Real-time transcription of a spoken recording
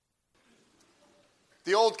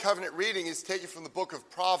The Old Covenant reading is taken from the book of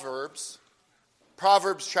Proverbs.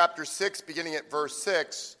 Proverbs chapter 6, beginning at verse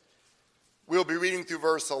 6. We'll be reading through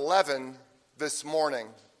verse 11 this morning.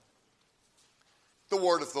 The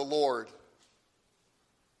word of the Lord.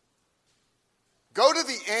 Go to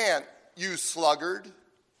the ant, you sluggard.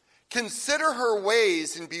 Consider her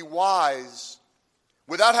ways and be wise.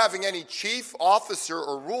 Without having any chief, officer,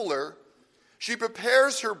 or ruler, she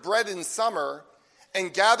prepares her bread in summer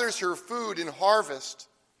and gathers her food in harvest.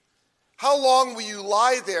 How long will you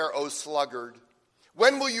lie there, O sluggard?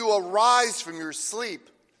 When will you arise from your sleep?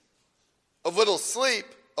 A little sleep,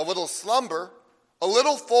 a little slumber, a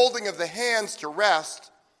little folding of the hands to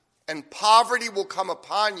rest, and poverty will come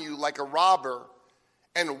upon you like a robber,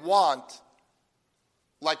 and want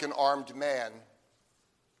like an armed man.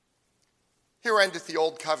 Here endeth the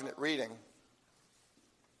Old Covenant reading.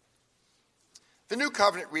 The New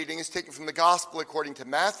Covenant reading is taken from the Gospel according to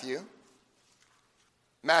Matthew.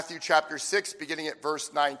 Matthew chapter 6, beginning at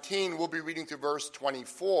verse 19. We'll be reading through verse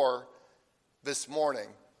 24 this morning.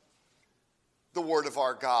 The word of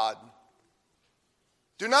our God.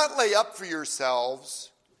 Do not lay up for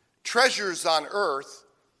yourselves treasures on earth,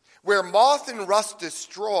 where moth and rust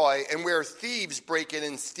destroy, and where thieves break in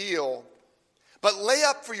and steal. But lay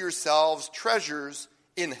up for yourselves treasures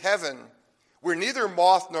in heaven, where neither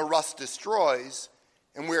moth nor rust destroys,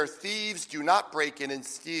 and where thieves do not break in and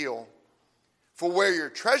steal. For where your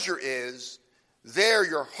treasure is, there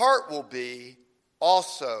your heart will be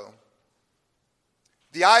also.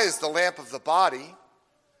 The eye is the lamp of the body.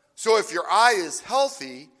 So if your eye is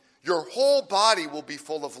healthy, your whole body will be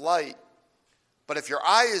full of light. But if your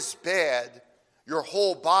eye is bad, your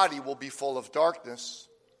whole body will be full of darkness.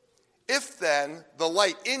 If then the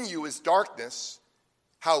light in you is darkness,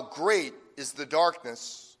 how great is the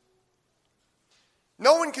darkness?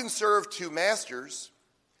 No one can serve two masters,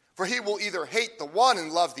 for he will either hate the one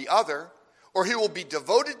and love the other, or he will be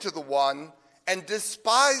devoted to the one and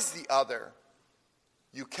despise the other.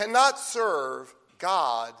 You cannot serve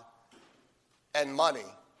God and money.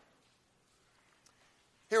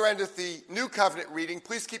 Here endeth the New Covenant reading.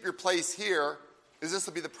 Please keep your place here, as this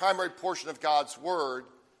will be the primary portion of God's word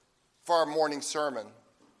for our morning sermon.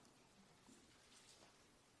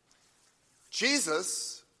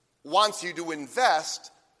 Jesus wants you to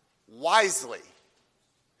invest wisely.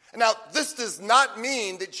 Now, this does not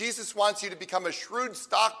mean that Jesus wants you to become a shrewd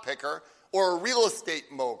stock picker or a real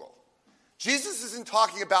estate mogul. Jesus isn't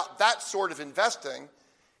talking about that sort of investing.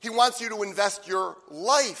 He wants you to invest your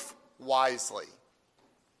life wisely.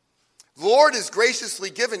 The Lord has graciously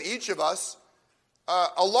given each of us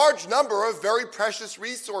a large number of very precious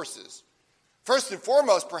resources. First and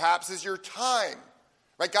foremost, perhaps, is your time.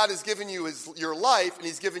 Right? God has given you your life, and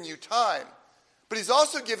he's given you time. But he's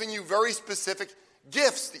also given you very specific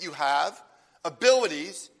gifts that you have,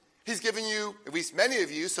 abilities. He's given you, at least many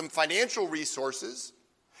of you, some financial resources.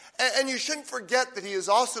 And you shouldn't forget that he has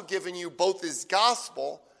also given you both his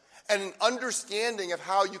gospel and an understanding of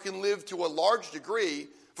how you can live to a large degree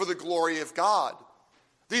for the glory of God.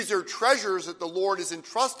 These are treasures that the Lord has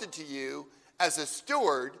entrusted to you as a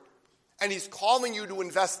steward, and he's calling you to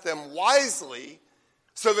invest them wisely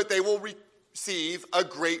so that they will receive a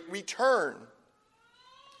great return.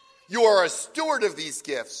 You are a steward of these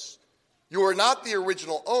gifts. You are not the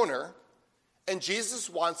original owner, and Jesus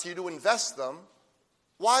wants you to invest them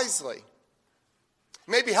wisely. It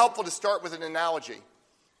may be helpful to start with an analogy.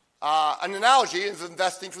 An analogy is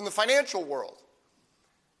investing from the financial world.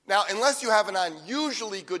 Now, unless you have an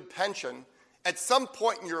unusually good pension, at some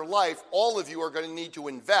point in your life, all of you are going to need to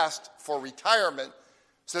invest for retirement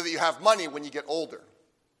so that you have money when you get older.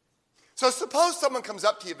 So suppose someone comes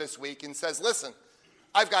up to you this week and says, listen,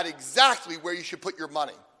 I've got exactly where you should put your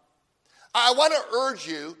money. I want to urge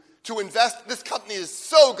you to invest. This company is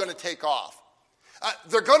so going to take off.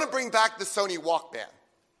 They're going to bring back the Sony Walkman,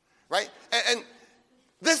 right? And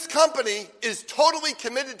this company is totally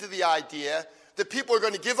committed to the idea that people are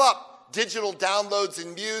going to give up digital downloads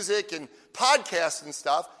and music and podcasts and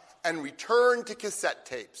stuff and return to cassette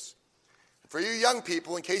tapes. For you young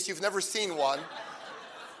people, in case you've never seen one,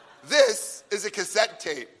 this is a cassette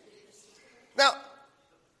tape. Now,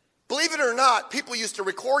 believe it or not, people used to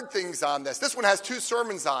record things on this. This one has 2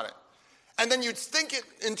 sermons on it. And then you'd stick it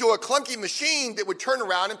into a clunky machine that would turn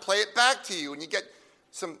around and play it back to you. And you get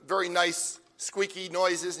some very nice squeaky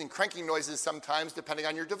noises and cranking noises sometimes, depending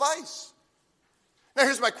on your device. Now,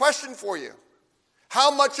 here's my question for you.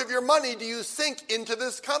 How much of your money do you sink into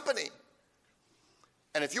this company?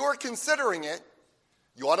 And if you are considering it,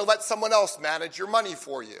 you ought to let someone else manage your money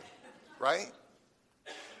for you, right?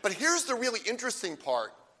 But here's the really interesting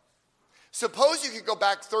part. Suppose you could go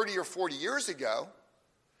back 30 or 40 years ago,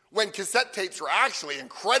 when cassette tapes were actually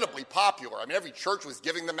incredibly popular. I mean, every church was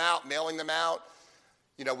giving them out, mailing them out.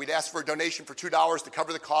 You know, we'd ask for a donation for $2 to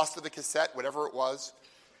cover the cost of the cassette, whatever it was.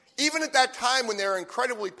 Even at that time when they were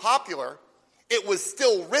incredibly popular, it was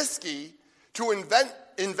still risky to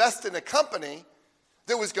invest in a company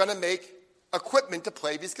that was going to make equipment to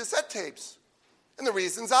play these cassette tapes. And the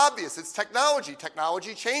reason's obvious. It's technology.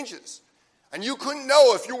 Technology changes. And you couldn't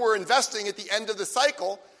know if you were investing at the end of the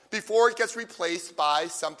cycle before it gets replaced by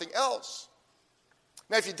something else.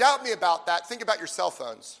 Now, if you doubt me about that, think about your cell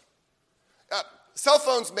phones. Cell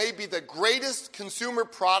phones may be the greatest consumer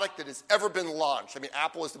product that has ever been launched. I mean,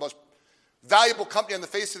 Apple is the most valuable company on the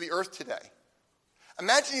face of the earth today.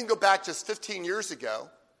 Imagine you can go back just 15 years ago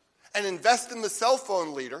and invest in the cell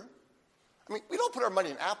phone leader. I mean, we don't put our money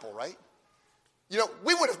in Apple, right? You know,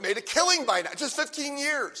 we would have made a killing by now, just 15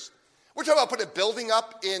 years. We're talking about putting a building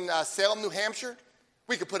up in Salem, New Hampshire.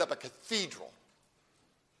 We could put up a cathedral,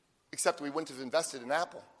 except we wouldn't have invested in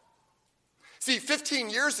Apple. See, 15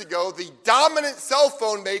 years ago, the dominant cell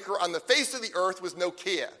phone maker on the face of the earth was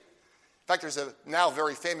Nokia. In fact, there's a now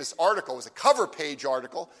very famous article, it was a cover page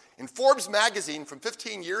article in Forbes magazine from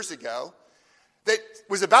 15 years ago that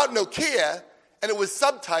was about Nokia, and it was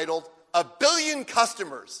subtitled, "A Billion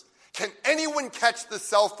Customers. Can anyone catch the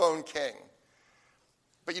cell phone king?"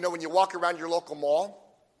 But you know, when you walk around your local mall,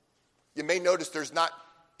 you may notice there's not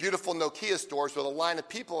beautiful Nokia stores with a line of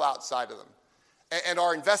people outside of them. And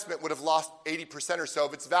our investment would have lost 80% or so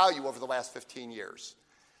of its value over the last 15 years.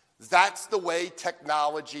 That's the way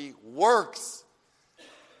technology works.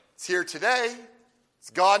 It's here today. It's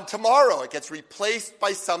gone tomorrow. It gets replaced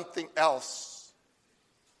by something else.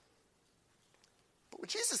 But what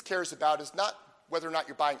Jesus cares about is not whether or not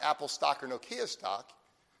you're buying Apple stock or Nokia stock.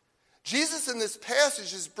 Jesus in this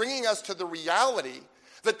passage is bringing us to the reality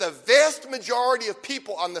that the vast majority of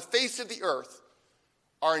people on the face of the earth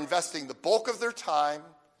are investing the bulk of their time,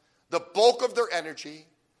 the bulk of their energy,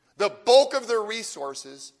 the bulk of their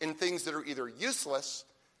resources in things that are either useless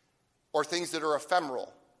or things that are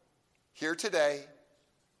ephemeral. Here today,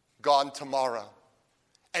 gone tomorrow.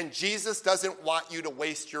 And Jesus doesn't want you to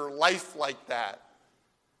waste your life like that.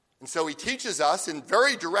 And so he teaches us in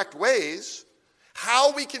very direct ways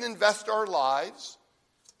how we can invest our lives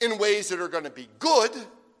in ways that are going to be good,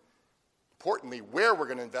 importantly, where we're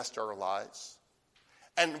going to invest our lives,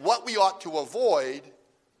 and what we ought to avoid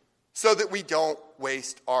so that we don't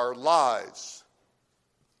waste our lives.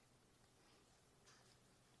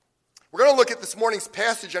 We're going to look at this morning's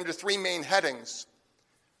passage under three main headings.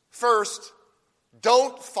 First,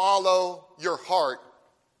 don't follow your heart.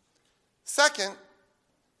 Second,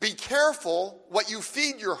 be careful what you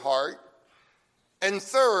feed your heart. And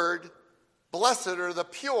third, blessed are the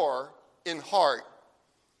pure in heart.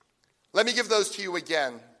 Let me give those to you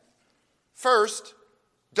again. First,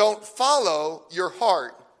 don't follow your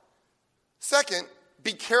heart. Second,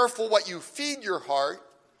 be careful what you feed your heart.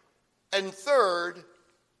 And third,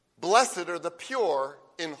 blessed are the pure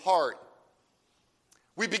in heart.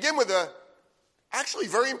 We begin with a actually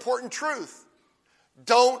very important truth.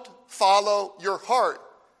 Don't follow your heart.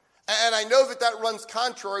 And I know that runs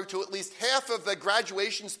contrary to at least half of the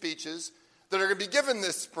graduation speeches that are going to be given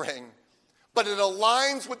this spring. But it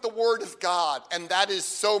aligns with the Word of God, and that is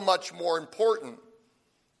so much more important.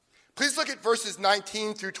 Please look at verses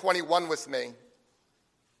 19 through 21 with me.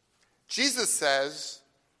 Jesus says,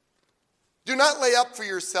 "Do not lay up for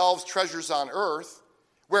yourselves treasures on earth,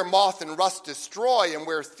 where moth and rust destroy and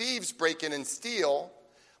where thieves break in and steal,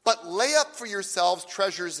 but lay up for yourselves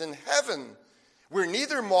treasures in heaven, where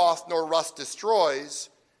neither moth nor rust destroys,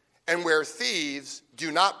 and where thieves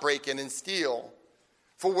do not break in and steal.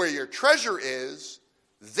 For where your treasure is,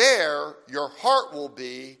 there your heart will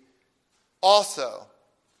be also."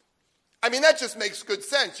 I mean, that just makes good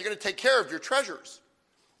sense. You're going to take care of your treasures.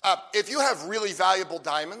 If you have really valuable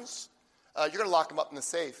diamonds, you're going to lock them up in the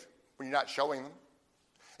safe when you're not showing them.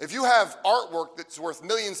 If you have artwork that's worth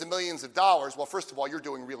millions and millions of dollars, well, first of all, you're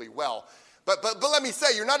doing really well. But let me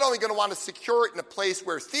say, you're not only going to want to secure it in a place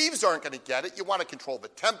where thieves aren't going to get it, you want to control the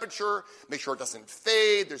temperature, make sure it doesn't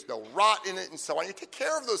fade, there's no rot in it, and so on. You take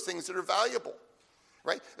care of those things that are valuable,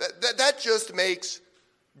 right? That just makes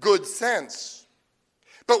good sense.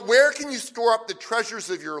 But where can you store up the treasures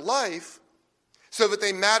of your life so that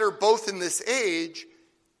they matter both in this age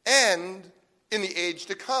and in the age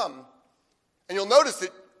to come? And you'll notice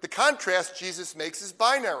that the contrast Jesus makes is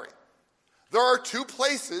binary. There are two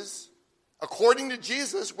places, according to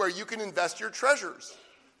Jesus, where you can invest your treasures: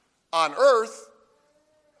 on earth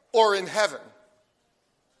or in heaven.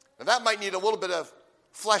 Now that might need a little bit of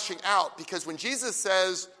fleshing out, because when Jesus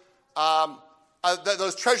says that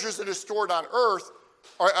those treasures that are stored on earth,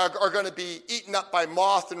 are going to be eaten up by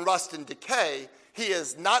moth and rust and decay, he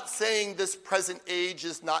is not saying this present age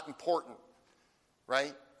is not important,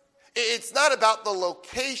 right? It's not about the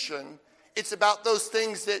location. It's about those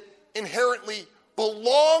things that inherently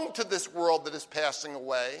belong to this world that is passing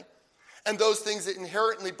away, and those things that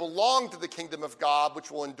inherently belong to the kingdom of God,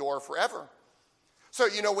 which will endure forever. So,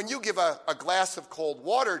 when you give a glass of cold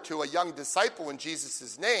water to a young disciple in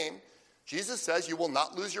Jesus' name, Jesus says you will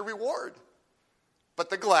not lose your reward. But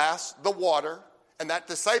the glass, the water, and that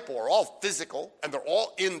disciple are all physical, and they're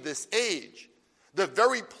all in this age. The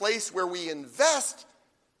very place where we invest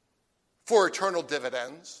for eternal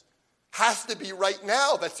dividends has to be right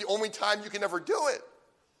now. That's the only time you can ever do it.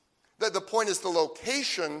 The point is the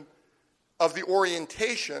location of the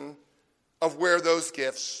orientation of where those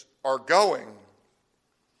gifts are going.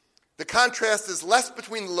 The contrast is less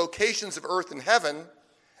between the locations of earth and heaven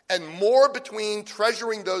and more between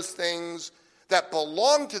treasuring those things that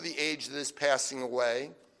belong to the age that is passing away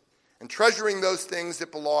and treasuring those things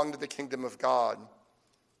that belong to the kingdom of God.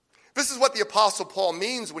 This is what the Apostle Paul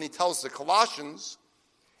means when he tells the Colossians,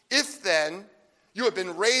 "If then you have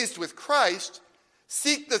been raised with Christ,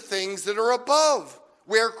 seek the things that are above,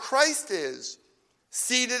 where Christ is,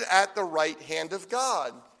 seated at the right hand of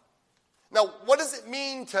God." Now, what does it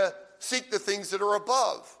mean to seek the things that are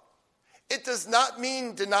above? It does not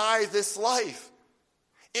mean deny this life.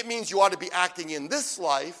 It means you ought to be acting in this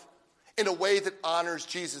life in a way that honors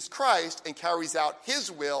Jesus Christ and carries out his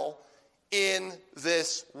will in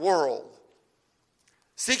this world.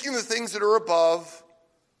 Seeking the things that are above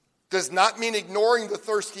does not mean ignoring the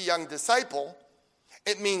thirsty young disciple.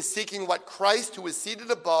 It means seeking what Christ, who is seated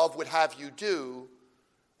above, would have you do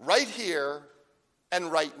right here and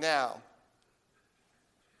right now.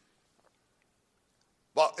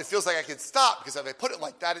 Well, it feels like I could stop because if I put it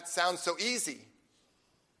like that, it sounds so easy.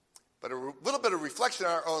 But a little bit of reflection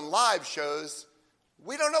on our own lives shows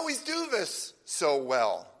we don't always do this so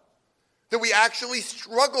well, that we actually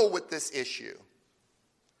struggle with this issue.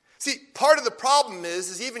 See, part of the problem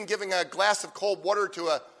is even giving a glass of cold water to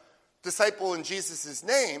a disciple in Jesus'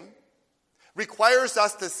 name requires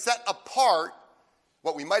us to set apart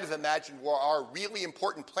what we might have imagined were our really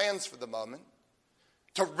important plans for the moment,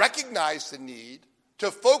 to recognize the need, to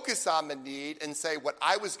focus on the need and say, what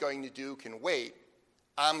I was going to do can wait.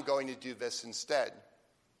 I'm going to do this instead.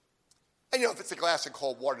 And if it's a glass of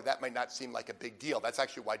cold water, that might not seem like a big deal. That's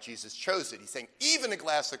actually why Jesus chose it. He's saying, even a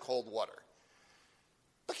glass of cold water.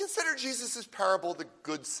 But consider Jesus' parable, the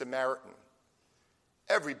Good Samaritan.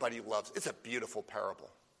 Everybody loves it. It's a beautiful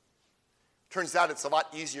parable. Turns out it's a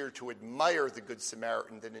lot easier to admire the Good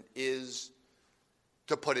Samaritan than it is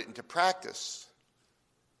to put it into practice.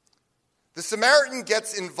 The Samaritan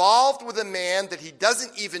gets involved with a man that he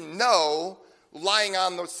doesn't even know lying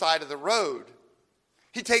on the side of the road.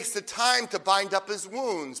 He takes the time to bind up his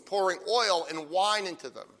wounds, pouring oil and wine into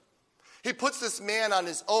them. He puts this man on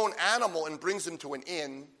his own animal and brings him to an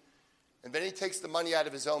inn, and then he takes the money out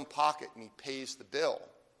of his own pocket and he pays the bill.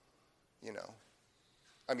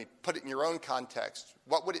 Put it in your own context.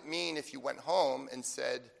 What would it mean if you went home and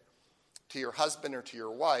said to your husband or to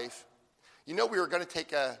your wife, we were going to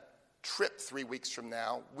take a trip 3 weeks from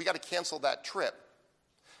now. We got to cancel that trip.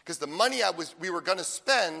 Because the money we were going to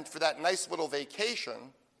spend for that nice little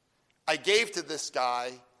vacation, I gave to this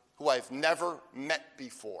guy who I've never met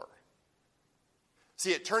before.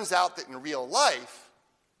 See, it turns out that in real life,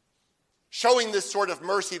 showing this sort of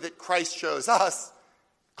mercy that Christ shows us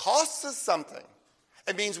costs us something.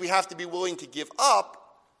 It means we have to be willing to give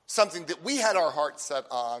up something that we had our heart set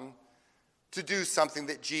on to do something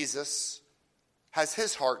that Jesus has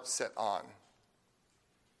his heart set on.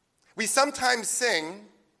 We sometimes sing,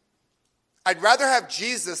 "I'd rather have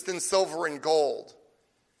Jesus than silver and gold,"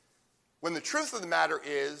 when the truth of the matter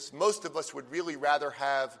is most of us would really rather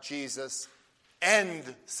have Jesus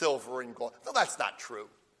and silver and gold. No, that's not true.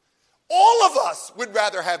 All of us would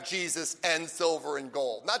rather have Jesus and silver and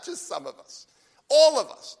gold, not just some of us. All of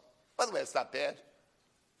us. By the way, it's not bad.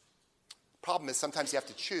 The problem is sometimes you have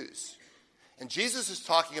to choose. And Jesus is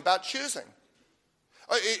talking about choosing.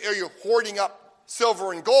 Are you hoarding up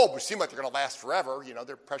silver and gold, which seem like they're going to last forever?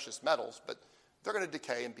 They're precious metals, but they're going to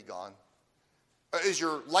decay and be gone. Is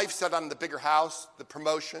your life set on the bigger house, the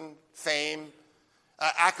promotion, fame,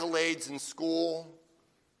 accolades in school,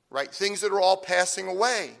 right? Things that are all passing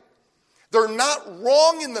away. They're not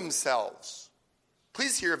wrong in themselves.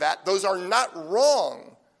 Please hear that. Those are not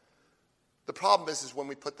wrong. The problem is when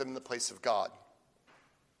we put them in the place of God.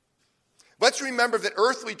 Let's remember that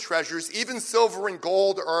earthly treasures, even silver and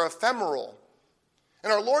gold, are ephemeral.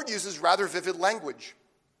 And our Lord uses rather vivid language.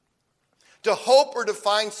 To hope or to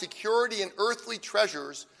find security in earthly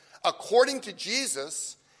treasures, according to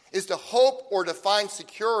Jesus, is to hope or to find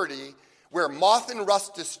security where moth and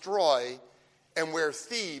rust destroy and where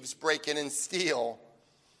thieves break in and steal.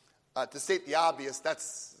 To state the obvious,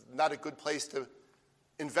 that's not a good place to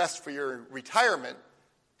invest for your retirement.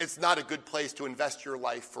 It's not a good place to invest your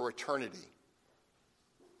life for eternity.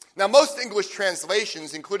 Now, most English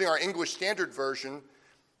translations, including our English Standard Version,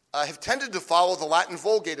 have tended to follow the Latin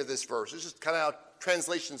Vulgate of this verse. It's just kind of how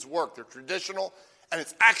translations work. They're traditional, and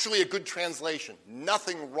it's actually a good translation.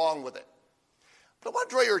 Nothing wrong with it. But I want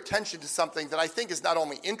to draw your attention to something that I think is not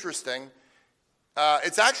only interesting,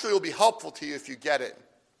 it's actually will be helpful to you if you get it.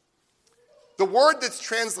 The word that's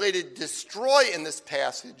translated destroy in this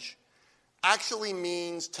passage actually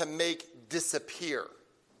means to make disappear.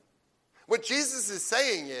 What Jesus is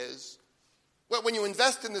saying is, well, when you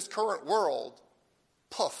invest in this current world,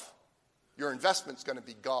 poof, your investment's going to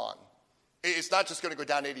be gone. It's not just going to go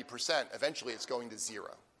down 80%. Eventually, it's going to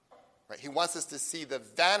zero. Right? He wants us to see the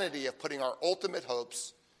vanity of putting our ultimate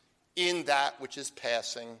hopes in that which is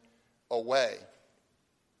passing away.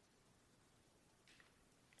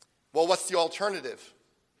 Well, what's the alternative?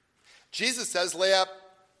 Jesus says, lay up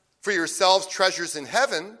for yourselves treasures in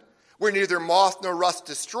heaven, where neither moth nor rust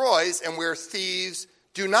destroys, and where thieves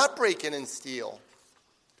do not break in and steal.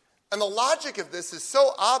 And the logic of this is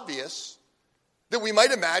so obvious that we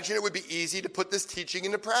might imagine it would be easy to put this teaching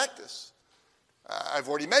into practice. I've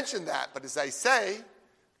already mentioned that, but as I say,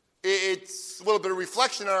 it's a little bit of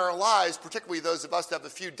reflection on our lives, particularly those of us that have a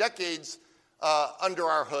few decades under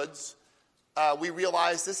our hoods. We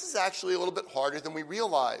realize this is actually a little bit harder than we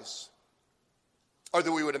realize, or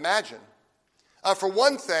than we would imagine. For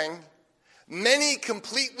one thing, many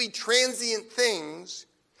completely transient things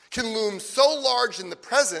can loom so large in the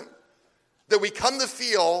present that we come to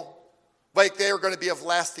feel like they are going to be of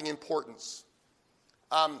lasting importance.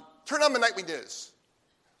 Turn on the nightly news.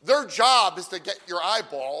 Their job is to get your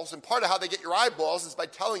eyeballs, and part of how they get your eyeballs is by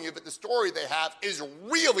telling you that the story they have is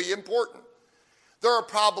really important. There are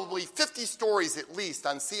probably 50 stories at least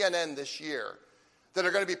on CNN this year that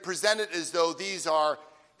are going to be presented as though these are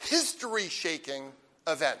history-shaking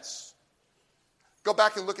events. Go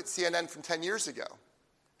back and look at CNN from 10 years ago,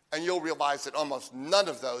 and you'll realize that almost none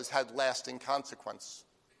of those had lasting consequence.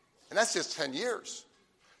 And that's just 10 years.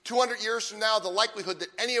 200 years from now, the likelihood that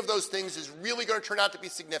any of those things is really going to turn out to be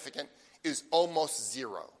significant is almost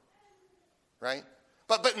zero, right?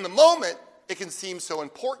 But in the moment, it can seem so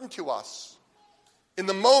important to us. In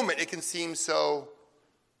the moment, it can seem so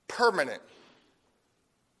permanent.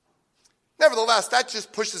 Nevertheless, that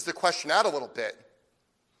just pushes the question out a little bit.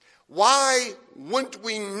 Why wouldn't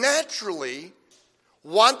we naturally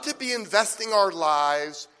want to be investing our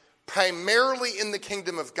lives primarily in the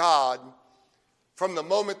kingdom of God from the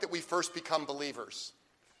moment that we first become believers?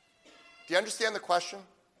 Do you understand the question?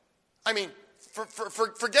 I mean,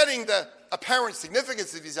 forgetting the apparent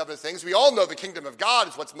significance of these other things, we all know the kingdom of God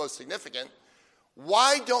is what's most significant.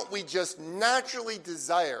 Why don't we just naturally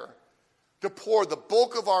desire to pour the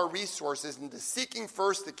bulk of our resources into seeking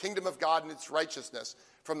first the kingdom of God and its righteousness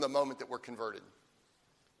from the moment that we're converted?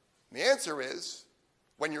 And the answer is,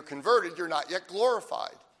 when you're converted, you're not yet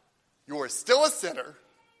glorified. You are still a sinner,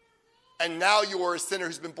 and now you are a sinner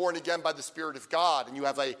who's been born again by the Spirit of God, and you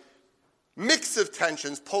have a mix of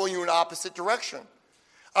tensions pulling you in opposite direction.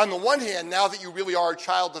 On the one hand, now that you really are a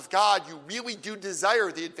child of God, you really do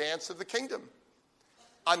desire the advance of the kingdom.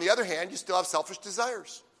 On the other hand, you still have selfish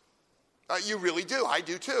desires. You really do. I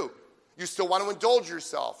do too. You still want to indulge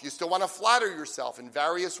yourself. You still want to flatter yourself in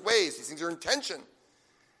various ways. These things are in tension. And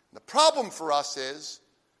the problem for us is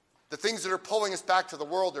the things that are pulling us back to the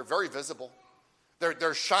world are very visible.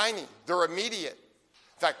 They're shiny. They're immediate.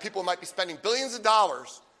 In fact, people might be spending billions of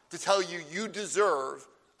dollars to tell you you deserve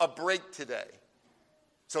a break today.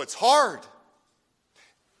 So it's hard.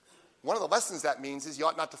 One of the lessons that means is you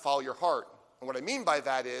ought not to follow your heart. And what I mean by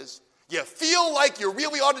that is, you feel like you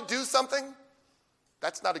really ought to do something?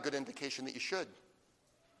 That's not a good indication that you should.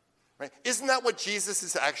 Right? Isn't that what Jesus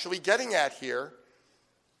is actually getting at here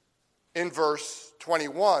in verse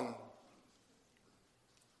 21?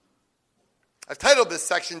 I've titled this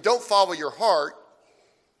section, Don't Follow Your Heart,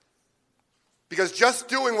 because just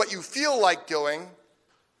doing what you feel like doing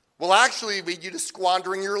will actually lead you to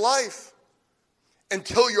squandering your life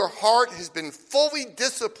until your heart has been fully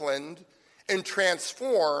disciplined and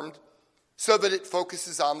transformed so that it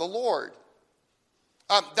focuses on the Lord.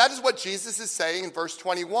 That is what Jesus is saying in verse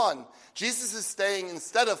 21. Jesus is saying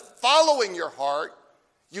instead of following your heart,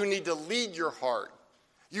 you need to lead your heart.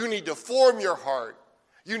 You need to form your heart.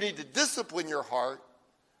 You need to discipline your heart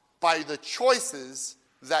by the choices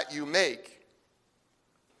that you make.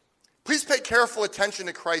 Please pay careful attention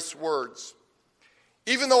to Christ's words.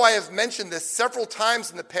 Even though I have mentioned this several times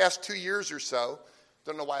in the past 2 years or so,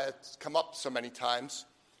 don't know why it's come up so many times,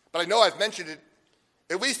 but I know I've mentioned it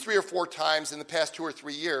at least 3 or 4 times in the past 2 or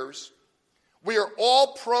 3 years, we are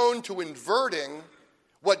all prone to inverting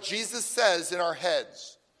what Jesus says in our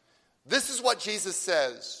heads. This is what Jesus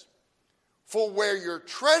says: "For where your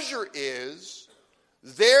treasure is,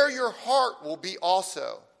 there your heart will be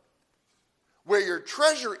also." Where your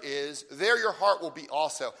treasure is, there your heart will be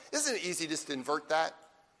also. Isn't it easy just to invert that?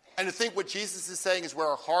 And to think what Jesus is saying is where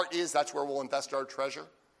our heart is, that's where we'll invest our treasure?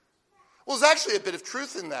 Well, there's actually a bit of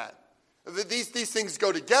truth in that. These things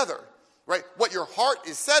go together, right? What your heart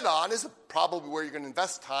is set on is probably where you're going to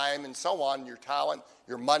invest time and so on, your talent,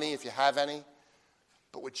 your money, if you have any.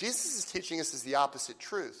 But what Jesus is teaching us is the opposite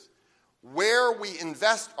truth. Where we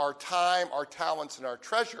invest our time, our talents, and our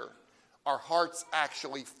treasure, our hearts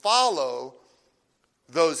actually follow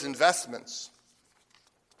those investments.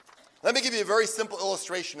 Let me give you a very simple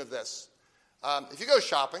illustration of this. If you go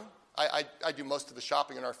shopping, I do most of the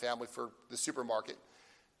shopping in our family for the supermarket.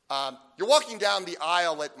 You're walking down the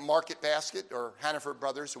aisle at Market Basket or Hannaford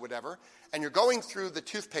Brothers or whatever, and you're going through the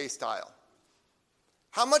toothpaste aisle.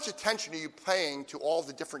 How much attention are you paying to all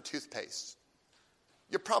the different toothpastes?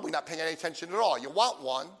 You're probably not paying any attention at all. You want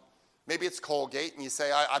one. Maybe it's Colgate, and you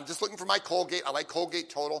say, I'm just looking for my Colgate. I like Colgate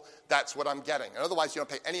Total. That's what I'm getting. And otherwise, you don't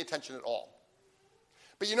pay any attention at all.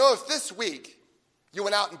 But you know, if this week you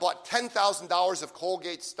went out and bought $10,000 of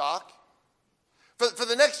Colgate stock, for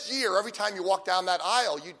the next year, every time you walk down that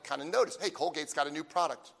aisle, you'd kind of notice, hey, Colgate's got a new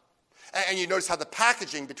product. And you notice how the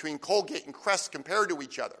packaging between Colgate and Crest compare to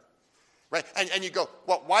each other, right? And you go,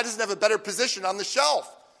 well, why doesn't it have a better position on the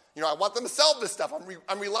shelf? You know, I want them to sell this stuff.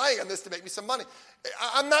 I'm relying on this to make me some money.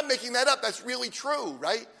 I'm not making that up. That's really true,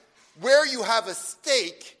 right? Where you have a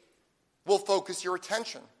stake will focus your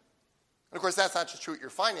attention. And, of course, that's not just true with your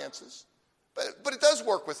finances, but it does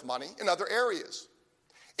work with money in other areas.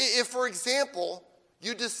 If, for example,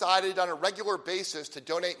 you decided on a regular basis to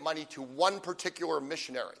donate money to one particular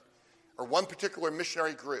missionary or one particular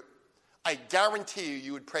missionary group, I guarantee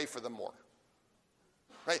you would pray for them more.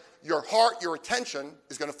 Right? Your heart, your attention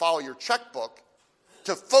is going to follow your checkbook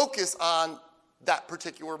to focus on that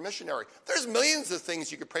particular missionary. There's millions of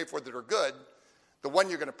things you could pray for that are good. The one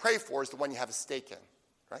you're going to pray for is the one you have a stake in.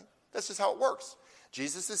 Right? That's just how it works.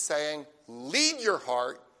 Jesus is saying, lead your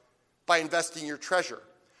heart by investing your treasure.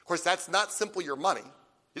 Of course, that's not simply your money.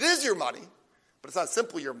 It is your money, but it's not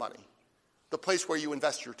simply your money. The place where you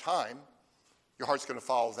invest your time, your heart's going to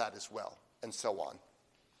follow that as well, and so on.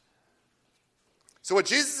 So what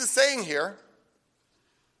Jesus is saying here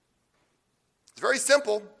is very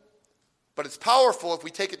simple, but it's powerful if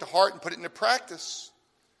we take it to heart and put it into practice.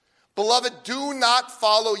 Beloved, do not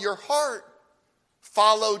follow your heart.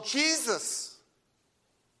 Follow Jesus.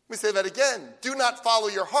 Let me say that again. Do not follow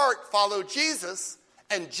your heart. Follow Jesus,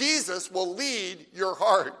 and Jesus will lead your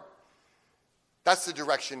heart. That's the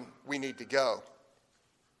direction we need to go.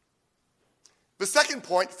 The second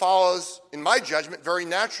point follows, in my judgment, very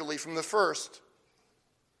naturally from the first.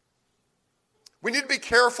 We need to be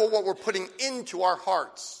careful what we're putting into our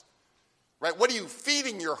hearts. Right? What are you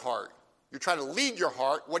feeding your heart? You're trying to lead your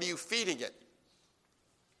heart. What are you feeding it?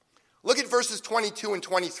 Look at verses 22 and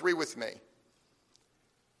 23 with me.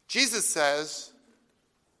 Jesus says,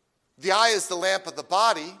 the eye is the lamp of the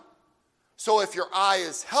body, so if your eye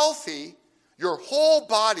is healthy, your whole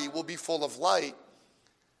body will be full of light.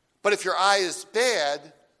 But if your eye is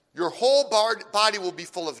bad, your whole body will be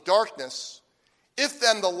full of darkness. If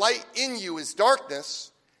then the light in you is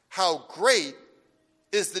darkness, how great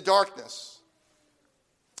is the darkness?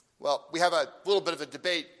 Well, we have a little bit of a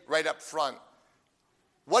debate right up front.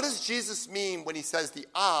 What does Jesus mean when he says the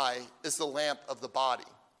eye is the lamp of the body?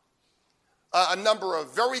 A number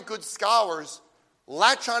of very good scholars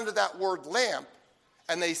latch onto that word lamp,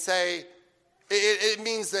 and they say it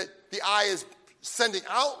means that the eye is sending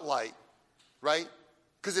out light, right?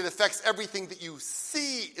 Because it affects everything that you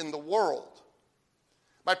see in the world.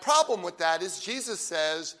 My problem with that is Jesus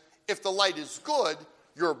says, if the light is good,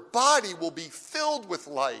 your body will be filled with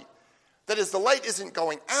light. That is, the light isn't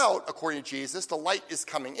going out, according to Jesus. The light is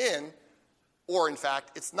coming in, or in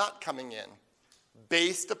fact, it's not coming in,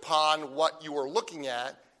 based upon what you are looking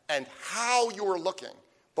at and how you are looking.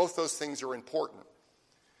 Both those things are important.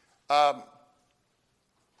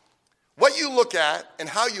 What you look at and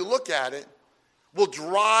how you look at it will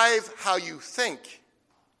drive how you think.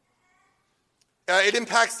 It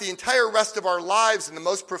impacts the entire rest of our lives in the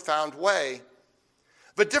most profound way.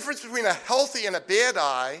 The difference between a healthy and a bad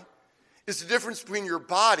eye is the difference between your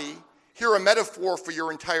body here a metaphor for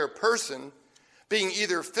your entire person being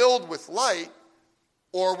either filled with light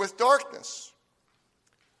or with darkness.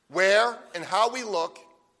 Where and how we look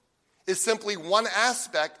is simply one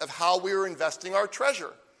aspect of how we are investing our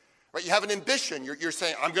treasure. Right? You have an ambition. You're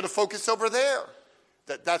saying, I'm going to focus over there.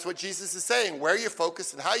 That's what Jesus is saying. Where you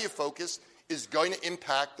focus and how you focus is going to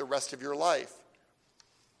impact the rest of your life.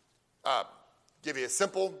 Give you a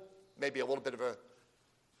simple, maybe a little bit of a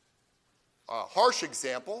harsh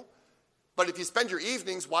example, but if you spend your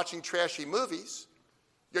evenings watching trashy movies,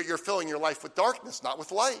 you're filling your life with darkness, not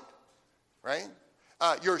with light, right?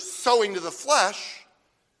 You're sowing to the flesh,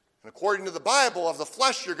 and according to the Bible, of the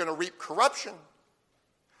flesh you're going to reap corruption.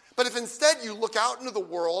 But if instead you look out into the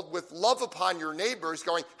world with love upon your neighbors,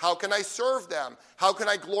 going, how can I serve them? How can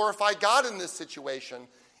I glorify God in this situation?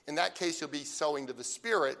 In that case, you'll be sowing to the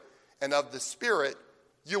Spirit, and of the Spirit,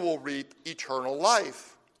 you will reap eternal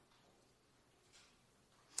life.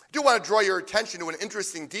 I do want to draw your attention to an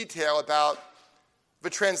interesting detail about the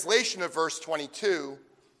translation of verse 22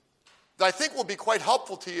 that I think will be quite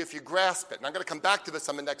helpful to you if you grasp it. And I'm going to come back to this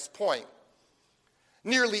on the next point.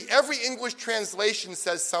 Nearly every English translation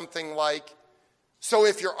says something like, so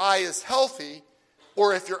if your eye is healthy,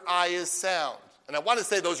 or if your eye is sound. And I want to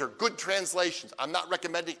say those are good translations. I'm not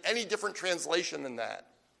recommending any different translation than that.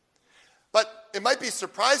 But it might be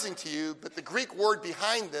surprising to you, but the Greek word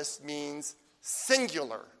behind this means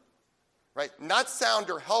singular, right? Not sound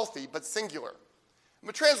or healthy, but singular. And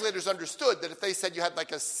the translators understood that if they said you had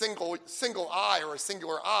like a single eye or a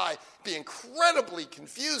singular eye, it'd be incredibly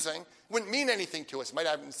confusing, wouldn't mean anything to us. It might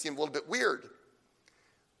even seem a little bit weird.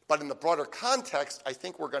 But in the broader context, I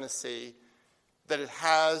think we're going to see that it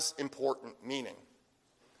has important meaning.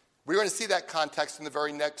 We're going to see that context in the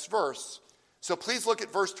very next verse. So please look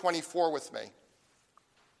at verse 24 with me.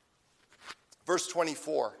 Verse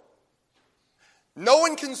 24. No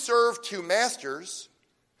one can serve two masters,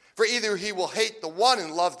 for either he will hate the one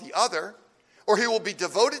and love the other, or he will be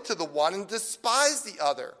devoted to the one and despise the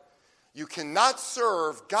other. You cannot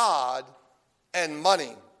serve God and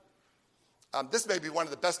money. This may be one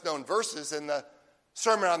of the best known verses in the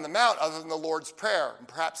Sermon on the Mount other than the Lord's Prayer and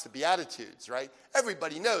perhaps the Beatitudes, right?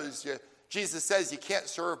 Everybody knows Jesus says you can't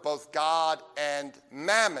serve both God and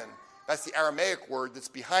mammon. That's the Aramaic word that's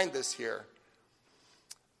behind this here.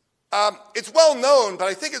 It's well known, but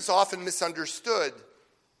I think it's often misunderstood.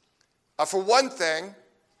 For one thing,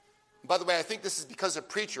 by the way, I think this is because of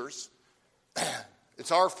preachers.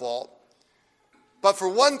 It's our fault. But for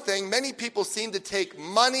one thing, many people seem to take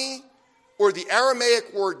money or the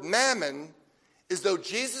Aramaic word mammon as though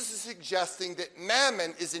Jesus is suggesting that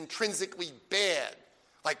mammon is intrinsically bad,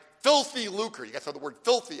 like filthy lucre. You got to throw the word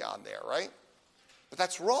filthy on there, right? But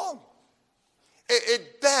that's wrong.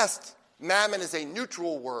 At best, mammon is a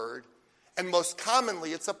neutral word, and most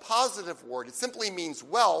commonly it's a positive word. It simply means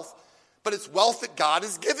wealth, but it's wealth that God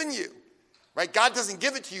has given you, right? God doesn't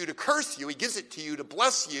give it to you to curse you. He gives it to you to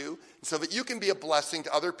bless you so that you can be a blessing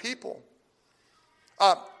to other people.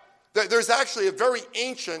 There's actually a very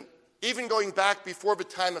ancient, even going back before the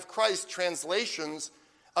time of Christ, translations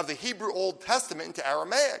of the Hebrew Old Testament into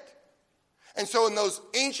Aramaic. And so in those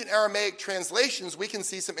ancient Aramaic translations, we can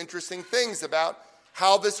see some interesting things about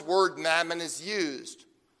how this word mammon is used.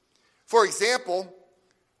 For example,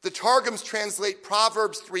 the Targums translate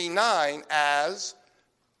Proverbs 3:9 as,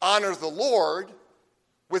 honor the Lord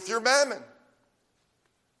with your mammon.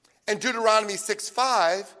 And Deuteronomy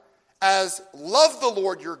 6:5 as, love the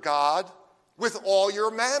Lord your God with all your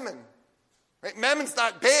mammon. Right? Mammon's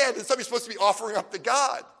not bad. It's something you're supposed to be offering up to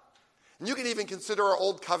God. And you can even consider our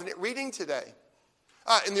Old Covenant reading today.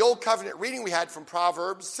 In the Old Covenant reading we had from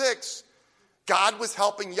Proverbs 6, God was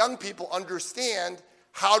helping young people understand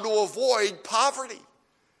how to avoid poverty.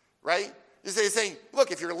 Right? He's saying,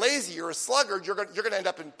 look, if you're lazy, you're a sluggard, you're going to end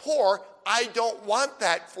up in poor. I don't want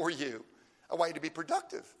that for you. I want you to be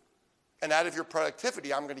productive. And out of your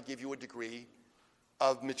productivity, I'm going to give you a degree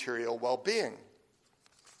of material well-being.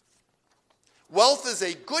 Wealth is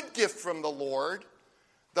a good gift from the Lord.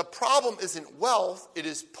 The problem isn't wealth, it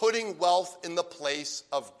is putting wealth in the place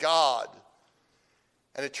of God.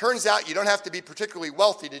 And it turns out you don't have to be particularly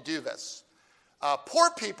wealthy to do this.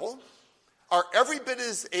 Poor people are every bit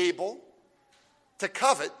as able to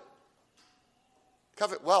covet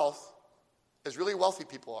wealth as really wealthy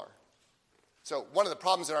people are. So one of the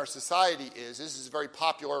problems in our society is, this is very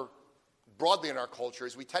popular broadly in our culture,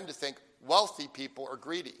 is we tend to think wealthy people are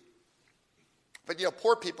greedy. But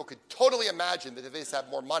poor people could totally imagine that if they just had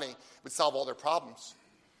more money, it would solve all their problems.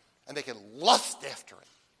 And they can lust after it.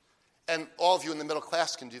 And all of you in the middle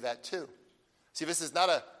class can do that too. See, this is not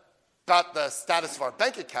about the status of our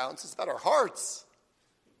bank accounts, it's about our hearts.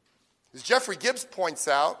 As Jeffrey Gibbs points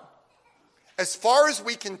out, as far as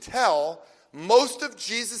we can tell, most of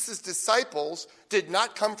Jesus' disciples did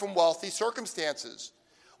not come from wealthy circumstances.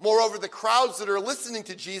 Moreover, the crowds that are listening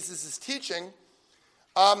to Jesus' teaching,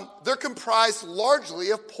 they're comprised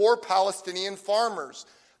largely of poor Palestinian farmers,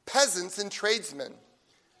 peasants, and tradesmen.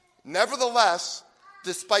 Nevertheless,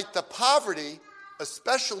 despite the poverty,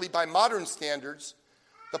 especially by modern standards,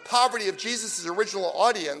 the poverty of Jesus' original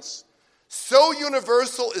audience, so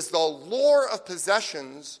universal is the lure of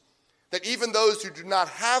possessions that even those who do not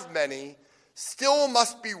have many still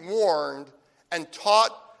must be warned and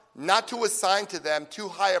taught not to assign to them too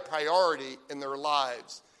high a priority in their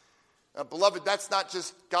lives. Beloved, that's not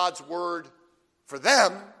just God's word for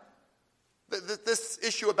them. This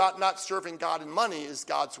issue about not serving God and money is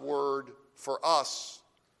God's word for us.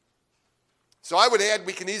 So I would add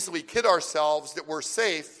we can easily kid ourselves that we're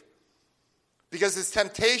safe because this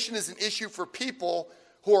temptation is an issue for people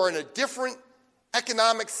who are in a different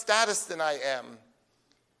economic status than I am.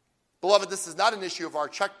 Beloved, this is not an issue of our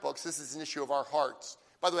checkbooks. This is an issue of our hearts.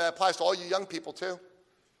 By the way, that applies to all you young people too.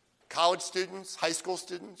 College students, high school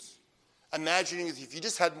students. Imagining if you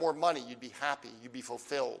just had more money, you'd be happy, you'd be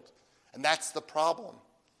fulfilled. And that's the problem.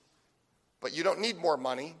 But you don't need more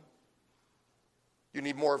money. You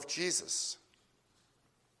need more of Jesus.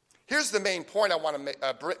 Here's the main point I want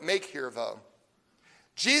to make here, though.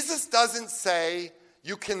 Jesus doesn't say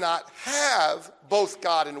you cannot have both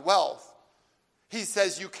God and wealth. He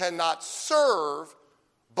says you cannot serve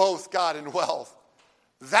both God and wealth.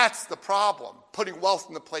 That's the problem, putting wealth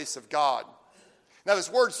in the place of God. Now,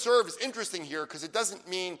 this word serve is interesting here because it doesn't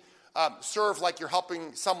mean serve like you're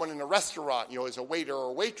helping someone in a restaurant, as a waiter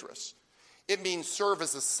or a waitress. It means serve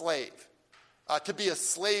as a slave, to be a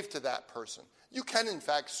slave to that person. You can, in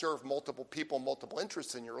fact, serve multiple people, multiple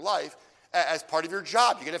interests in your life as part of your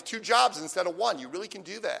job. You can have 2 jobs instead of 1. You really can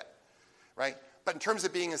do that, right? But in terms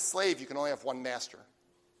of being a slave, you can only have one master.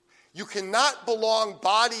 You cannot belong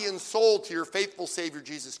body and soul to your faithful Savior,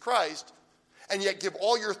 Jesus Christ, and yet give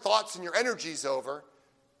all your thoughts and your energies over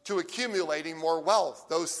to accumulating more wealth.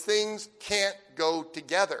 Those things can't go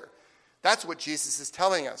together. That's what Jesus is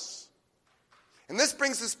telling us. And this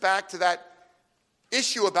brings us back to that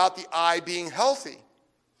issue about the eye being healthy.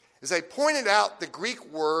 As I pointed out, the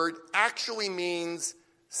Greek word actually means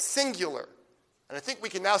singular. And I think we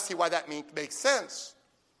can now see why that makes sense.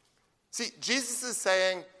 See, Jesus is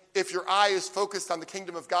saying, if your eye is focused on the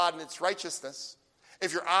kingdom of God and its righteousness,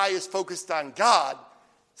 if your eye is focused on God,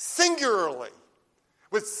 singularly,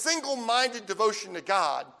 with single-minded devotion to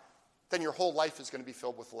God, then your whole life is going to be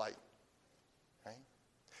filled with light. Right?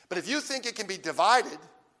 But if you think it can be divided,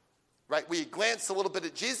 right, we glance a little bit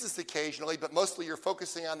at Jesus occasionally, but mostly you're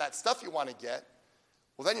focusing on that stuff you want to get,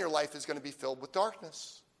 well, then your life is going to be filled with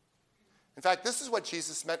darkness. In fact, this is what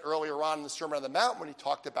Jesus meant earlier on in the Sermon on the Mount when he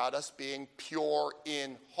talked about us being pure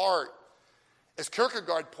in heart. As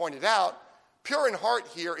Kierkegaard pointed out, pure in heart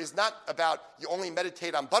here is not about you only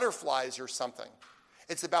meditate on butterflies or something.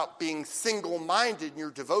 It's about being single-minded in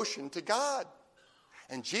your devotion to God.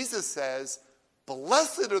 And Jesus says,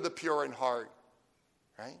 blessed are the pure in heart,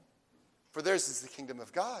 right? For theirs is the kingdom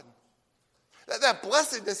of God. That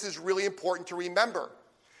blessedness is really important to remember.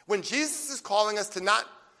 When Jesus is calling us to not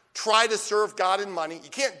try to serve God in money, you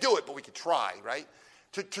can't do it, but we could try, right?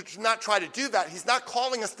 To not try to do that, he's not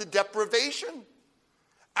calling us to deprivation.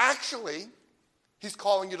 Actually, he's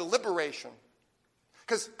calling you to liberation.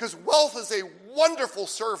 Because wealth is a wonderful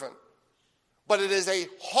servant, but it is a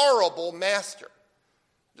horrible master.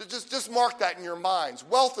 Just mark that in your minds.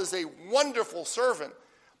 Wealth is a wonderful servant,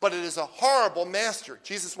 but it is a horrible master.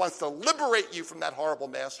 Jesus wants to liberate you from that horrible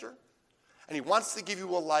master, and he wants to give you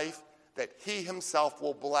a life that he himself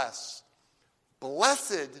will bless.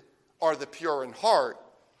 Blessed are the pure in heart,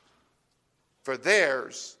 for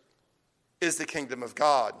theirs is the kingdom of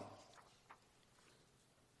God.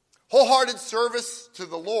 Wholehearted service to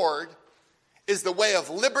the Lord is the way of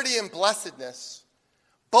liberty and blessedness,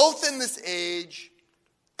 both in this age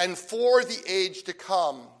and for the age to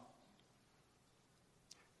come.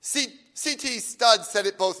 C.T. Studd said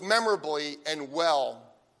it both memorably and well.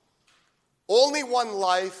 Only one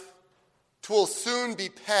life, 'twill soon be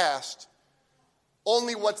past.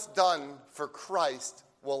 Only what's done for Christ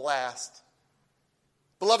will last.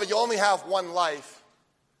 Beloved, you only have one life.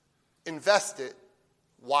 Invest it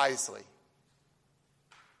wisely.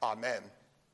 Amen.